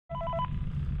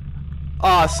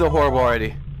Oh, it's so horrible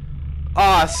already.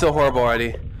 Oh, it's so horrible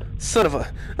already. Son of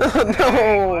a...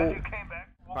 No!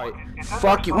 Alright,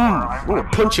 fuck you. I'm gonna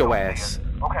punch your ass.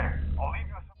 Okay, I'll leave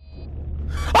you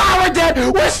some... Oh, we're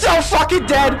dead! We're so fucking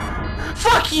dead!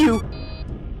 Fuck you!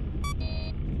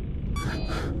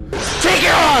 Take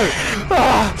it on!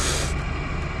 Oh.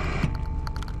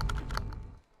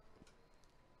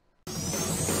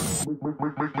 Everybody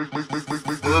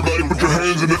put your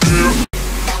hands in the air.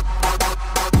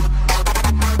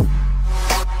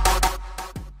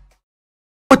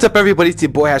 What's up, everybody? It's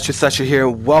your boy Asher here,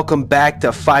 and welcome back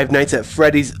to Five Nights at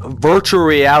Freddy's Virtual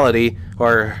Reality,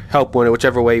 or Help Wanted,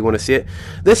 whichever way you want to see it.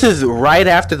 This is right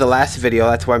after the last video,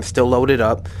 that's why I'm still loaded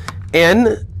up.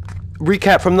 And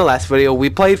recap from the last video, we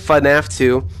played FNAF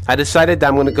 2. I decided that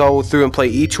I'm going to go through and play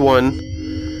each one,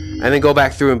 and then go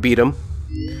back through and beat them.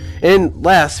 In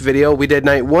last video, we did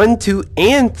night 1, 2,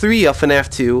 and 3 of FNAF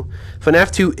 2.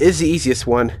 FNAF 2 is the easiest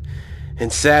one,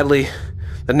 and sadly,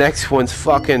 the next one's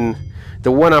fucking...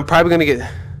 The one I'm probably going to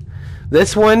get...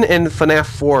 This one and FNAF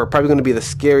 4 are probably going to be the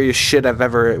scariest shit I've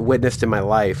ever witnessed in my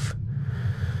life.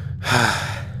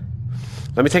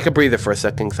 Let me take a breather for a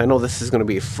second, because I know this is going to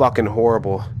be fucking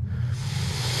horrible.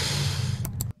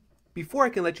 Before I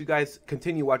can let you guys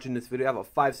continue watching this video, I have a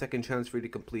 5-second challenge for you to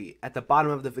complete. At the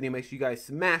bottom of the video, make sure you guys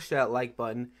smash that like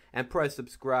button and press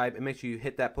subscribe, and make sure you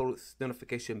hit that post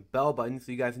notification bell button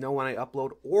so you guys know when I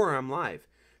upload or I'm live.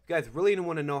 If you guys really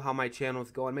want to know how my channel is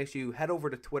going, make sure you head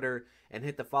over to Twitter and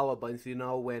hit the follow button so you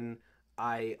know when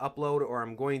I upload or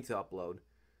I'm going to upload.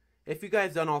 If you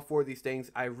guys done all 4 of these things,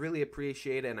 I really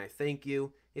appreciate it and I thank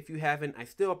you. If you haven't, I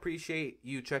still appreciate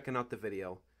you checking out the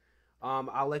video.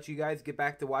 I'll let you guys get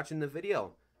back to watching the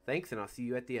video. Thanks, and I'll see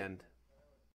you at the end.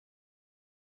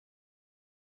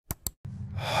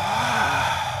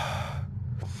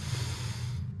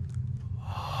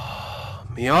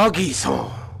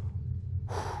 Miyagi-san.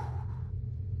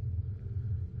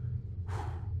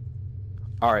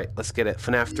 Alright, let's get it.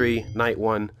 FNAF 3, Night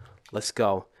 1. Let's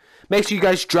go. Make sure you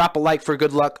guys drop a like for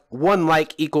good luck. 1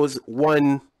 like equals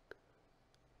 1...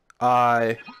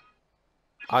 I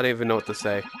don't even know what to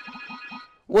say.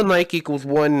 1 like equals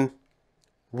 1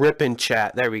 rip in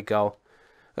chat. There we go.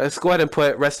 Let's go ahead and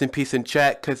put rest in peace in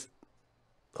chat, because...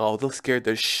 Oh, those scared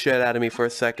the shit out of me for a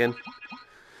second.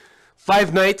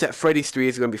 5 Nights at Freddy's 3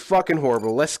 is going to be fucking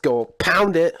horrible. Let's go.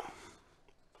 Pound it.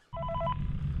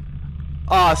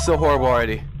 Ah, oh, it's so horrible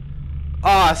already.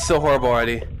 Ah, oh, it's so horrible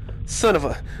already. Son of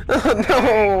a... No!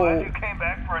 Glad you came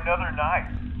back for another night.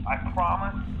 I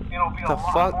promise it'll be a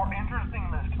lot more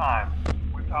interesting this time.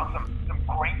 We found some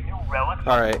great new relics.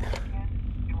 Alright.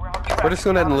 We're just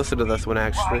going to and listen to this one,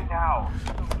 actually. Right now.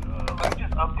 Let me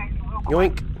just update you real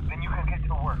quick. Yoink. Then you can get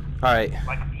to work. Alright.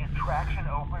 Like, the attraction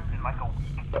opens in like a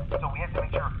week. So we have to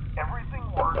make sure everything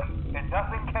works and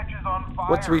nothing catches on fire.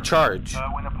 What's recharge?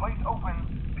 When the place opens,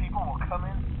 people will come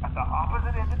in at the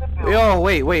opposite end of the building. Yo,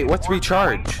 wait, what's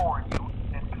recharge? For you,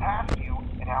 and past you,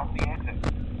 and out the exit.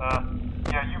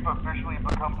 Yeah, you've officially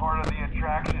become part of the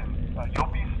attraction. You'll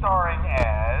be starring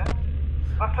as...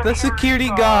 The security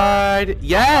guard!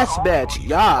 Yes, bitch,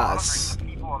 yes!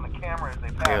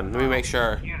 Hang let me make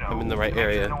sure I'm in the right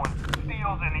area. No one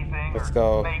steals anything Let's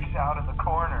go. Makes out in the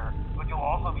corner, but you'll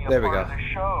also be a there we part go. of the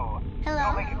show. Hello.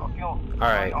 It'll make it feel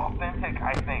Alright. authentic,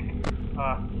 I think.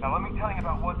 Now let me tell you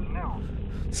about what's new.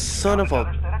 Son of a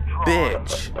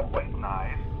bitch.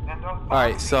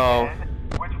 Alright, so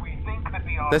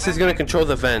this is gonna control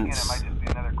the vents. It might just be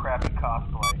another crappy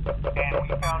cosplay. And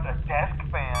we found a desk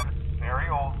fan, very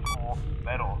old school,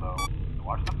 metal though. So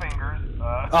watch the fingers.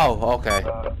 Oh, okay.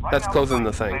 Right That's now closing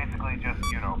the thing. Basically just,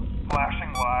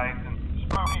 flashing lights and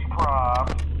spooky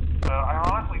props. I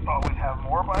honestly thought we'd have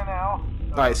more by now.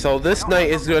 Alright, so this night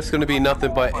is just going to be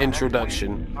nothing but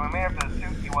introduction. So we may have to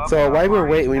suit you up. So while we're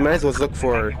waiting, we might as well look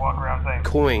for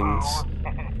coins.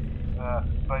 But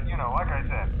like I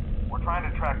said, we're trying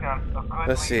to track down a good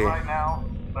Let's see. right now.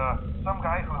 Some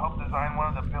guy who helped design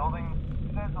one of the buildings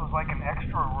says it was like an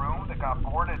extra room that got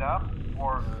boarded up,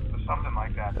 or something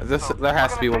like that. There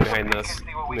has to be one behind this.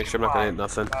 Make sure I'm not going to hit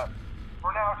nothing.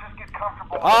 For now, just get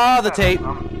comfortable. Oh, the tape!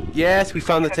 Yes, we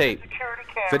found the tape.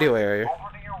 Video area. Over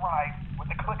to your right with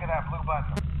the click of that blue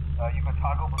button. You can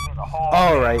toggle between the hall.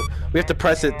 Alright, we have to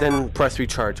press it, then press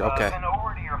recharge. Okay. Then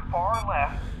over to your far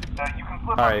left, you can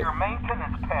flip up your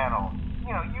maintenance panel.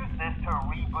 Use this to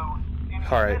reboot.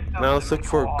 Alright, now let's look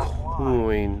for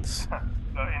coins.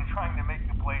 In trying to make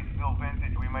the place feel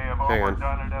vintage, we may have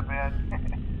overdone it a bit.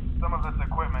 Some of this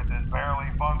equipment is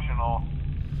barely functional.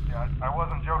 Yeah, I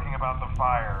wasn't joking about the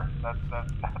fire. That's a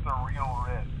real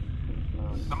risk.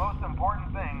 The most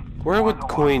important thing. Where would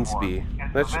coins be? Is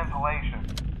the ventilation.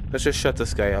 Let's just shut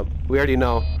this guy up. We already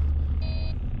know.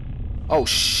 Oh,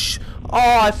 shh.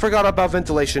 Oh, I forgot about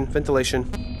ventilation. Ventilation.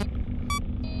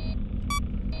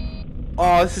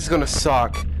 Oh, this is gonna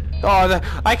suck. Oh,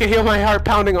 I can hear my heart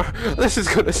pounding. This is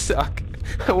gonna suck.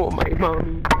 I want my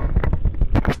mommy.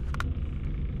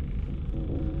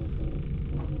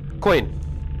 Coin.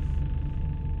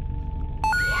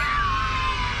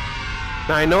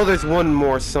 Now, I know there's one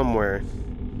more somewhere.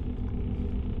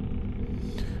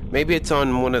 Maybe it's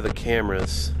on one of the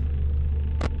cameras.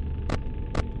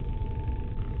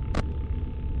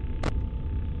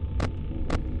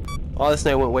 Oh, this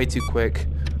night went way too quick.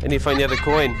 I need to find the other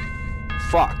coin.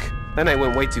 Fuck. That night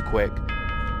went way too quick.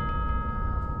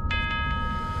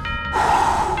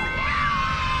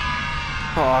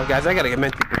 Oh, guys, I gotta get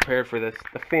mentally prepared for this.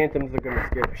 The phantoms are gonna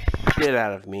scare the shit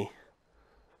out of me.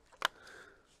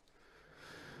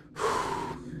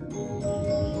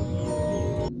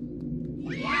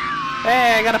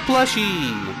 Hey, I got a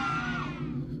plushie!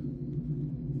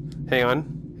 Hang on.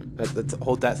 Let's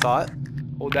hold that thought.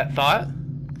 Hold that thought.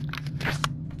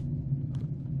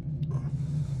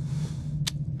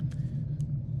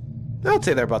 I would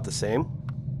say they're about the same.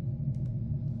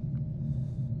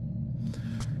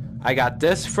 I got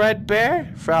this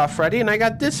Freddy, and I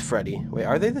got this Freddy. Wait,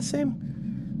 are they the same?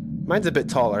 Mine's a bit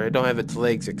taller. I don't have its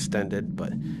legs extended,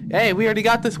 but hey, we already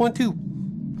got this one too.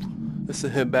 This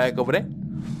is him back over there.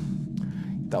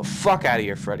 Get the fuck out of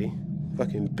here, Freddy.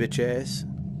 Fucking bitch ass.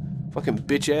 Fucking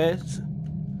bitch ass.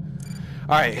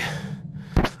 Alright.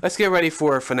 Let's get ready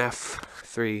for FNAF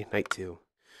 3 Night 2.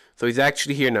 So he's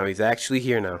actually here now. He's actually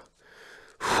here now.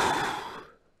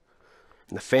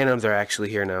 And the phantoms are actually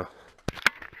here now.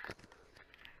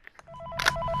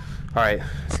 Alright,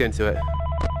 let's get into it.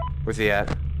 Where's he at?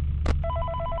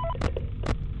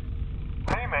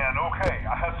 Hey man, okay,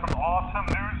 I have some awesome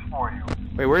news for you.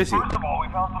 Wait, where is he? First of all, we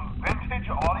found some vintage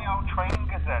audio training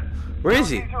cassettes. Where is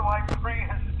he? These are like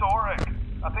prehistoric.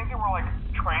 I think they were like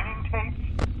training tapes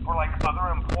for like other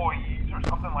employees or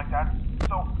something like that.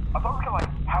 So I thought we could like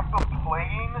have them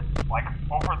playing like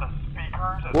over the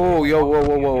speakers. Whoa, yo,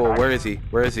 whoa. Where is he?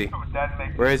 Where is he? That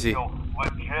makes Where is he? me feel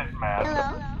legit, man.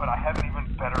 Hello? But I have an even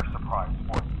better surprise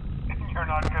for you. You're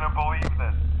not gonna believe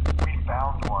this. We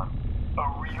found one. A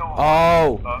real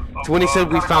Oh, so when he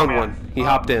said we found one, he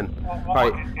hopped in.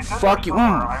 Alright, fuck you.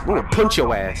 I'm gonna punch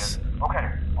your ass. Okay,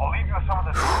 I'll leave you with some of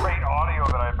this great audio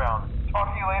that I found.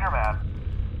 Talk to you later, man.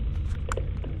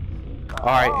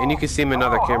 Alright, and you can see him in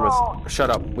other cameras. Shut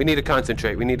up. We need to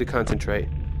concentrate. We need to concentrate.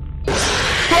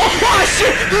 Oh,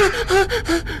 shit!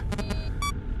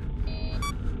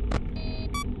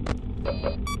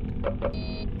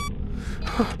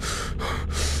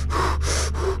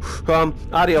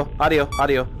 Audio.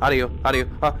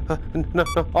 No,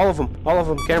 all of them,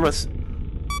 cameras.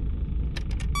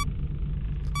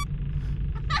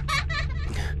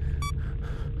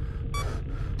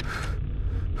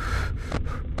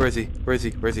 Where is he?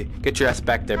 Get your ass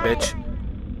back there, bitch.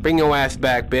 Bring your ass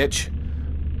back, bitch.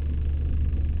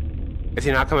 Is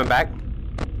he not coming back?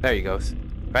 There he goes.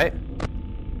 Right?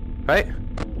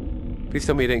 Please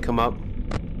tell me he didn't come up.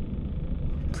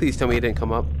 Please tell me he didn't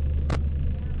come up.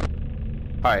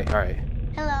 Alright.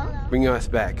 Hello? Bring your ass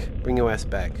back.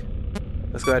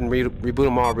 Let's go ahead and reboot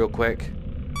them all real quick.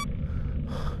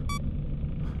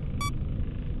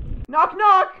 Knock,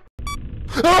 knock!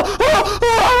 Oh,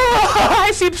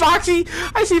 I see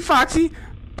Foxy!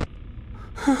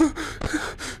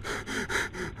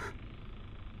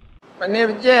 My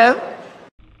name is Jeff.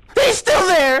 He's still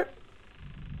there!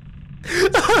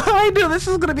 I knew this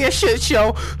was gonna be a shit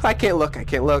show. I can't look.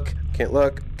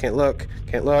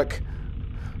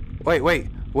 Wait.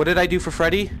 What did I do for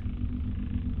Freddy?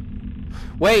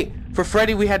 Wait, for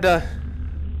Freddy we had to...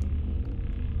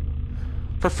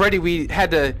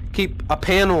 keep a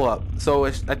panel up. So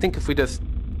I think if we just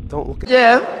don't look at...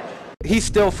 Jeff. He's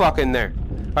still fucking there.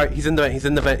 Alright, he's in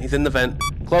the vent.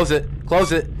 Close it.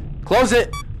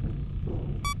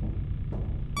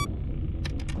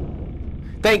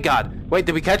 Thank God. Wait,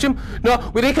 did we catch him? No,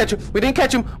 we didn't catch him.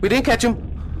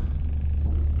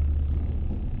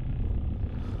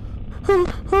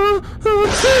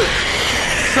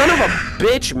 Son of a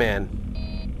bitch, man.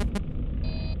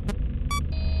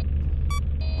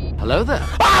 Hello there.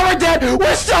 Oh, we're dead!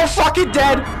 We're so fucking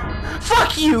dead!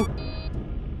 Fuck you!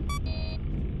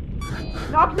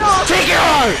 Knock, knock! Take it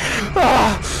on!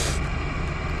 Oh.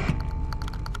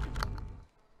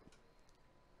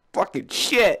 Fucking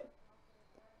shit!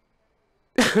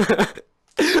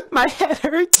 My head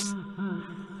hurts.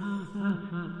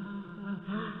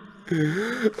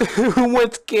 Who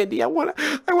wants candy? I want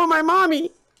my mommy.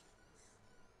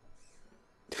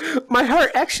 My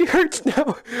heart actually hurts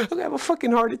now. I'm gonna have a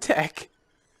fucking heart attack.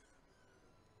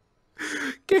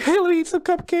 Can Haley eat some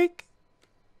cupcake?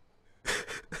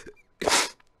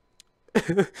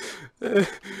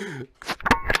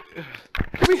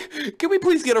 Can we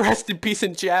please get a rest in peace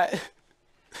in chat?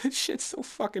 This shit's so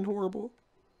fucking horrible.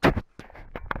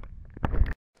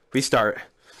 Restart.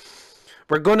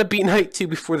 We're gonna beat night 2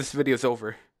 before this video's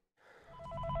over.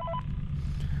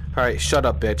 Alright, shut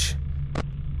up, bitch.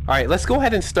 Alright, let's go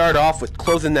ahead and start off with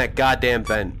closing that goddamn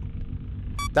vent.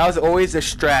 That was always a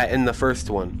strat in the first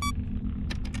one.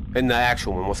 In the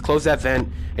actual one, was close that vent,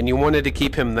 and you wanted to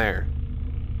keep him there.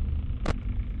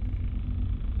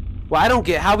 Well, I don't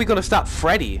get, how are we gonna stop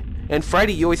Freddy? And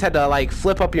Freddy, you always had to, like,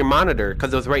 flip up your monitor,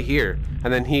 because it was right here.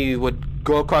 And then he would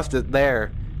go across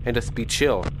there, and just be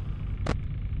chill.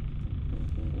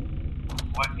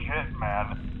 Legit,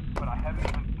 man. But I have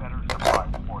even better surprise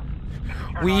for you.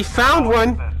 We found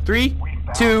one. 3,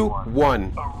 2,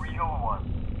 1. A real one.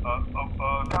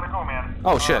 Gotta go, man.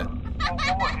 Oh, shit. Well,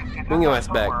 look, it's Bring your ass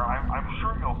back. I'm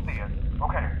sure you'll see it.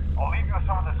 Okay, I'll leave you with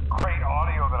some of this great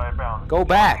audio that I found. Go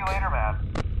back. See you later, man.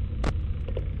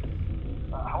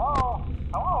 Hello?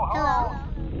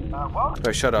 Welcome.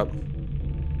 Alright, shut up.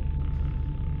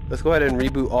 Let's go ahead and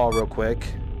reboot all real quick.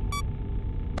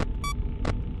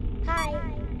 Hi.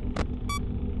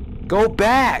 Go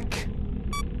back!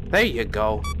 There you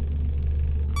go.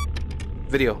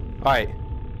 Video. Alright.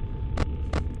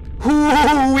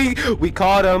 We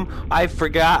caught him. I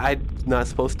forgot. I'm not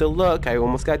supposed to look. I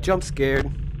almost got jump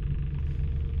scared.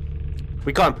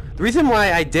 We caught him. The reason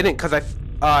why I didn't, because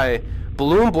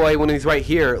Balloon Boy, when he's right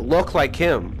here, looked like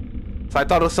him. So I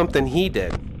thought it was something he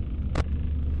did.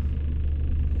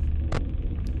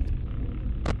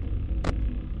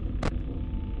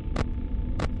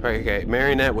 Alright, okay.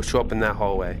 Marionette will show up in that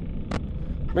hallway.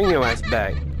 Bring your ass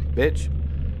back, bitch.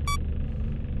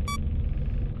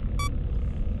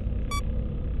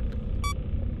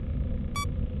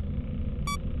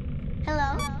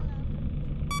 Hello?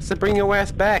 So bring your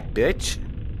ass back, bitch.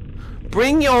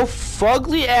 Bring your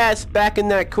fugly ass back in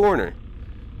that corner.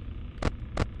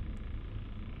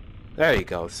 There he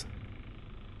goes.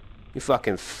 You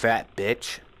fucking fat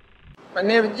bitch. My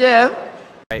name is Jeff.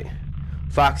 Right.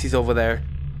 Foxy's over there.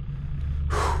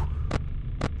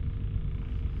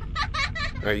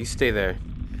 Alright, you stay there.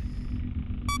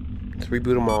 Let's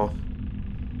reboot them all.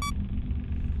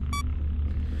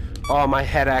 Oh, my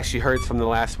head actually hurts from the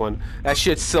last one. That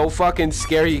shit's so fucking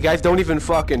scary. You guys don't even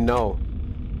fucking know.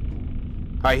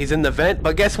 Alright, he's in the vent.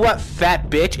 But guess what, fat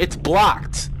bitch? It's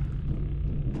blocked.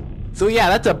 So yeah,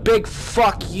 that's a big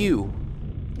fuck you.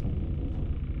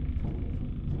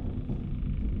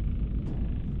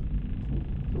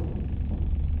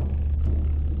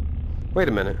 Wait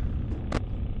a minute.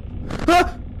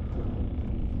 Ah!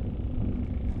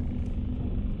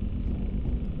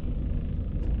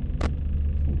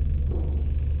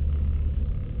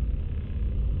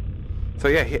 So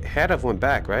yeah, he had to have went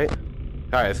back, right?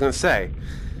 Alright, I was gonna say.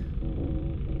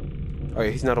 Oh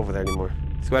yeah, he's not over there anymore.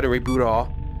 Let's go ahead and reboot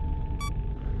all.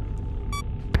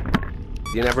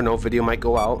 You never know, video might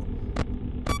go out.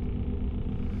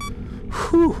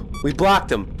 Whew, we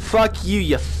blocked him. Fuck you,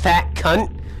 you fat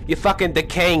cunt. You fucking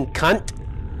decaying cunt.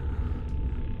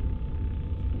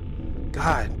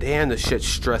 God damn, this shit's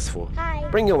stressful. Hi.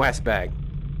 Bring your ass back.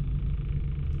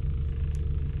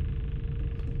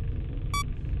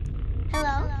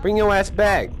 Hello? Bring your ass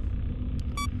back.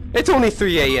 It's only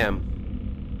 3 a.m.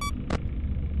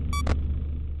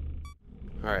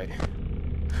 Alright.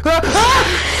 Fuck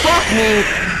me!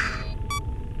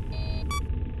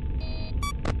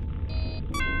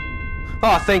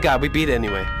 Oh, thank God, we beat it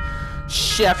anyway.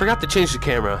 Shit, I forgot to change the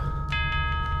camera.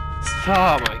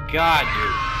 Oh my God,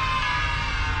 dude.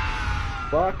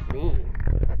 Fuck me.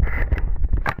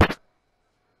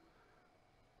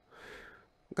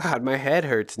 God, my head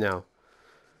hurts now.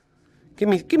 Give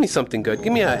me something good.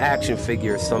 Give me an action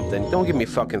figure or something. Don't give me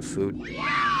fucking food.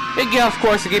 Yeah, of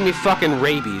course, it gave me fucking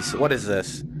rabies. What is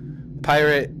this?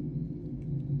 Pirate.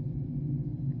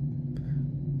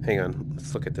 Hang on.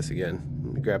 Let's look at this again.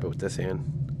 Let me grab it with this hand.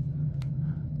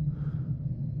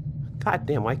 God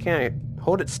damn, why can't I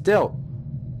hold it still?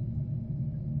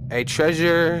 A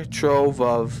treasure trove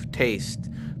of taste.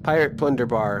 Pirate plunder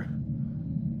bar.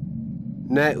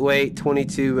 Net weight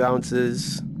 22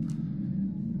 ounces.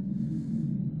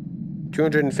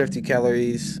 250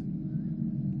 calories.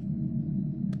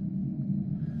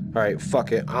 Alright,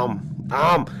 fuck it. Remember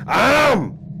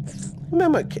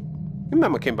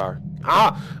Kimbar.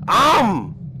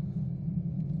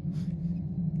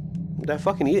 Did I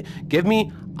fucking eat it? Give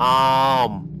me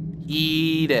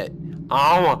eat it.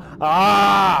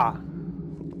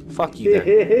 Fuck you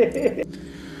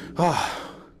then.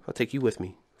 Oh, I'll take you with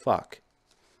me. Fuck.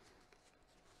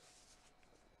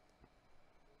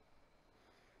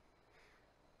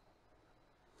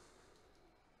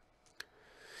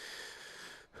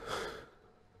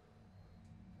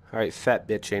 Alright, fat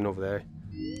bitch ain't over there.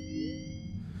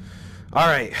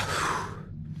 Alright.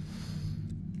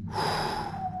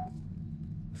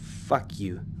 Fuck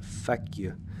you. Fuck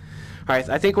you. Alright,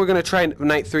 I think we're gonna try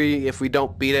night 3. If we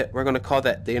don't beat it, we're gonna call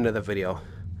that the end of the video.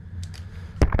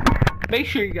 Make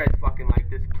sure you guys fucking like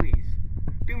this, please.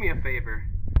 Do me a favor.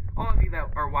 All of you that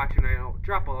are watching right now,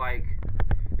 drop a like.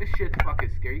 This shit's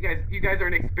fucking scary. You guys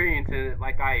aren't experiencing it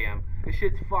like I am. This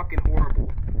shit's fucking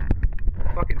horrible.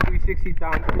 Fucking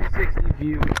 360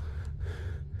 view.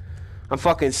 I'm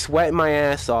fucking sweating my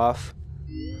ass off.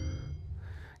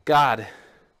 God.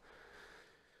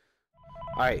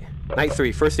 Alright, night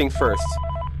 3. First thing first.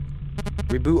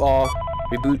 Reboot all.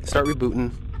 Reboot. Start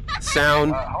rebooting.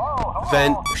 Sound. Hello.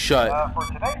 Vent. Shut. For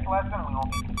today's lesson, we will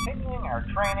be continuing our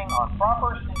training on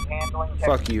proper suit handling techniques.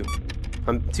 Fuck you.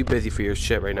 I'm too busy for your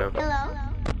shit right now. Hello?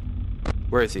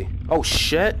 Where is he? Oh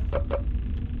shit.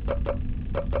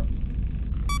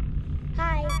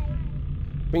 Hi.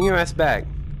 Bring your ass back.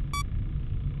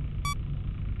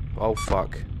 Oh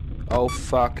fuck. Oh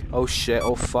fuck. Oh shit.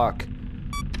 Oh fuck.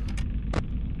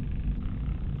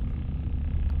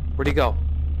 Where'd he go?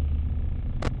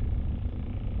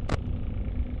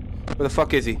 Where the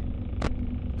fuck is he?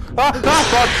 Ah! Ah!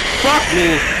 Fuck! Fuck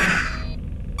me!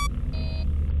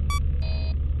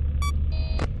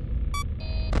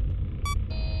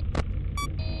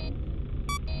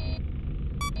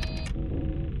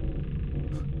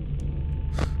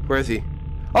 Where is he?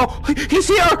 Oh! He's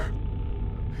here!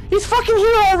 He's fucking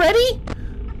here already?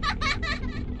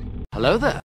 Hello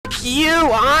there. Fuck you!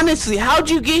 Honestly, how'd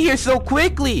you get here so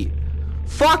quickly?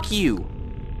 Fuck you!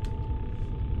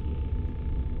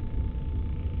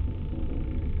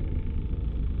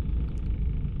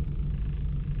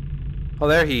 Oh,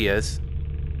 there he is.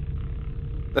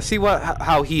 Let's see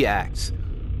how he acts.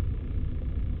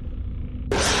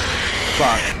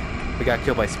 Fuck. We got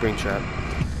killed by Springtrap.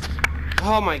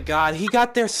 Oh my god, he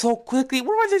got there so quickly.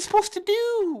 What was I supposed to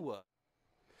do?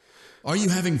 Are you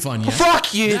having fun yet?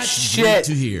 Fuck you, That's shit! great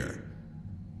to hear.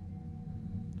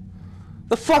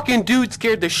 The fucking dude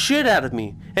scared the shit out of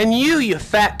me. And you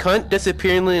fat cunt,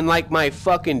 disappearing like my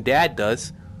fucking dad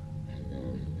does.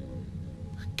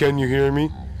 Can you hear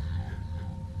me?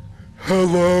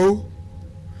 Hello?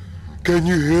 Can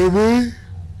you hear me?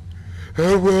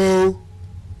 Hello?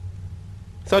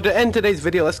 So to end today's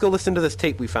video, let's go listen to this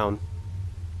tape we found.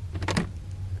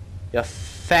 You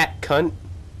fat cunt.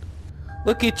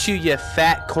 Look at you, you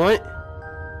fat cunt.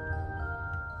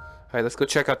 Alright, let's go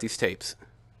check out these tapes.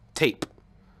 Tape.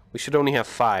 We should only have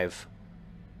 5.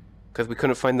 Because we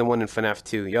couldn't find the one in FNAF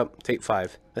 2. Yup, tape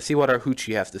 5. Let's see what our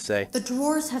hoochie has to say. The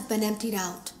drawers have been emptied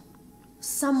out.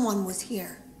 Someone was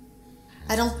here.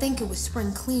 I don't think it was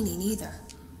spring cleaning either.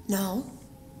 No.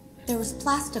 There was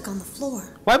plastic on the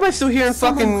floor. Why am I still hearing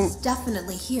Someone fucking was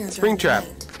definitely here during Springtrap? the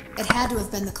night. It had to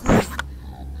have been the client.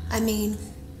 I mean,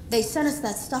 they sent us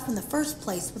that stuff in the first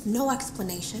place with no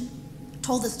explanation.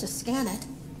 Told us to scan it.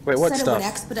 Wait, what Said stuff? it would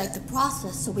expedite the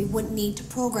process so we wouldn't need to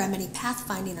program any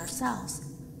pathfinding ourselves.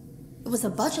 It was a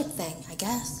budget thing, I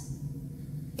guess.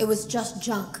 It was just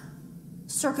junk.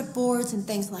 Circuit boards and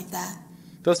things like that.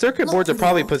 Those circuit boards are Looked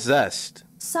probably real. possessed.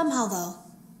 Somehow, though,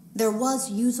 there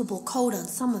was usable code on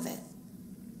some of it.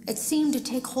 It seemed to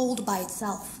take hold by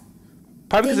itself.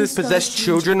 Probably because Things it's possessed started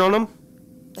children on them.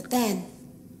 But then,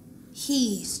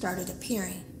 he started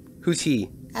appearing. Who's he?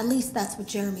 At least that's what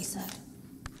Jeremy said.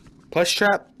 Plush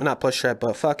Trap? Not Plush Trap,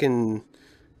 but fucking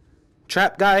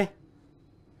Trap guy?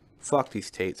 Fuck these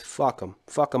tapes. Fuck them.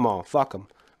 Fuck them all. Fuck them.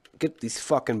 Get these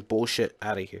fucking bullshit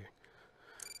out of here.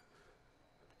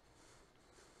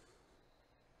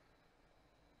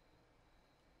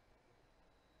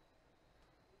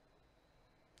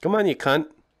 Come on, you cunt.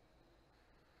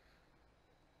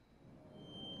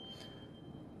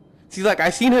 See, like, I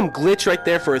seen him glitch right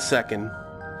there for a second.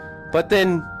 But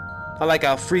then,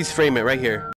 I'll freeze frame it right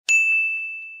here.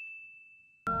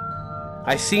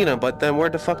 I seen him, but then where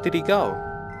the fuck did he go?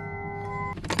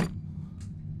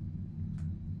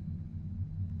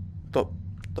 The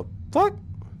fuck?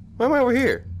 Why am I over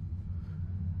here?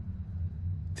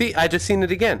 See, I just seen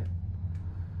it again.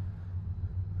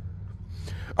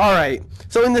 Alright,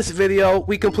 so in this video,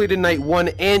 we completed night 1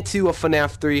 and 2 of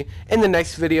FNAF 3. In the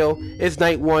next video is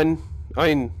night 1.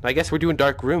 I guess we're doing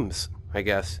Dark Rooms, I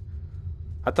guess.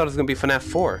 I thought it was going to be FNAF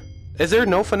 4. Is there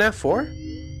no FNAF 4?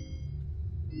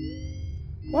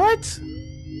 What?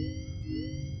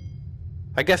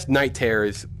 I guess Night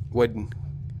Terrors would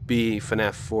be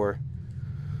FNAF 4.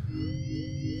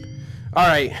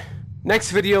 Alright,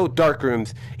 next video, Dark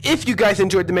Rooms. If you guys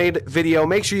enjoyed the video,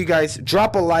 make sure you guys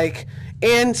drop a like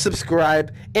and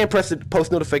subscribe and press the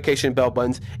post notification bell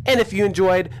buttons. And if you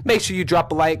enjoyed, make sure you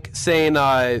drop a like saying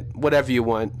whatever you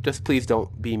want. Just please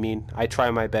don't be mean. I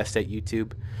try my best at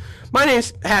YouTube. My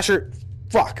name's Hasher.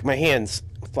 Fuck, my hands.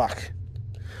 Fuck.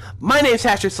 My name's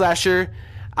Hasher Slasher.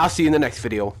 I'll see you in the next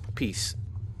video. Peace.